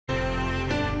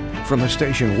From a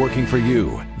station working for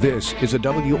you, this is a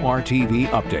WRTV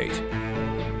update.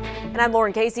 And I'm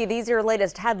Lauren Casey. These are your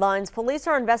latest headlines. Police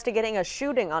are investigating a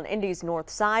shooting on Indy's north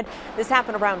side. This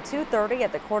happened around 2:30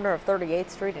 at the corner of 38th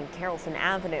Street and Carrollton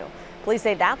Avenue. Police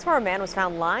say that's where a man was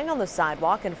found lying on the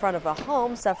sidewalk in front of a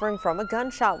home suffering from a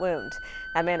gunshot wound.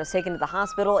 That man was taken to the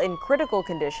hospital in critical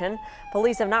condition.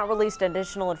 Police have not released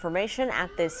additional information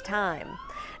at this time.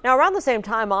 Now, around the same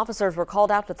time, officers were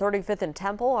called out to 35th and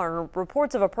Temple on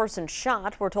reports of a person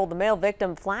shot. We're told the male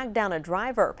victim flagged down a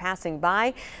driver passing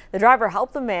by. The driver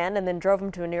helped the man and then drove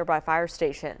him to a nearby fire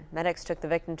station. Medics took the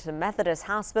victim to the Methodist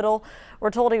Hospital. We're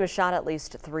told he was shot at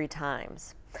least 3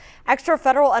 times. Extra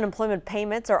federal unemployment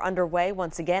payments are underway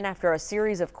once again after a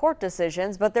series of court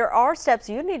decisions, but there are steps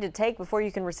you need to take before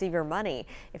you can receive your money.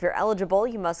 If you're eligible,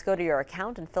 you must go to your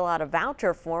account and fill out a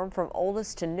voucher form from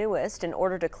oldest to newest in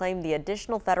order to claim the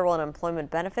additional federal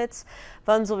unemployment benefits.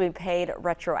 Funds will be paid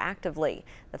retroactively.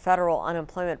 The federal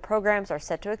unemployment programs are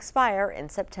set to expire in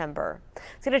September.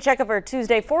 Let's get a check of our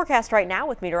Tuesday forecast right now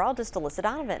with meteorologist Alyssa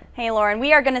Donovan. Hey Lauren,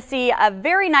 we are going to see a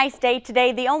very nice day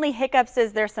today. The only hiccups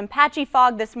is there's some patchy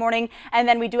fog this morning, and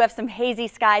then we do have some hazy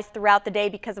skies throughout the day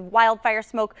because of wildfire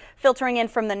smoke filtering in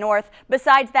from the north.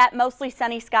 Besides that, mostly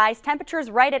sunny skies.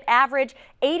 Temperatures right at average,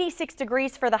 86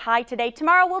 degrees for the high today.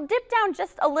 Tomorrow we'll dip down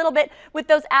just a little bit with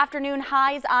those afternoon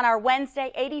highs on our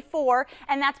Wednesday, 84,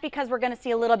 and that's because we're going to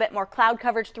see a little bit more cloud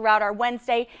coverage throughout our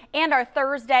Wednesday and our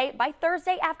Thursday. By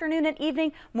Thursday afternoon and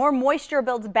evening, more moisture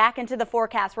builds back into the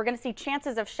forecast. We're going to see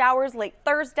chances of showers late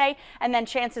Thursday and then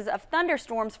chances of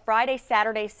thunderstorms Friday,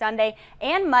 Saturday, Sunday,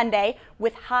 and Monday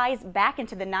with highs back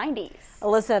into the 90s.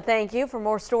 Alyssa, thank you. For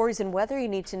more stories and weather you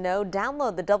need to know,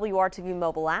 download the WRTV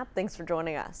mobile app. Thanks for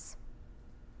joining us.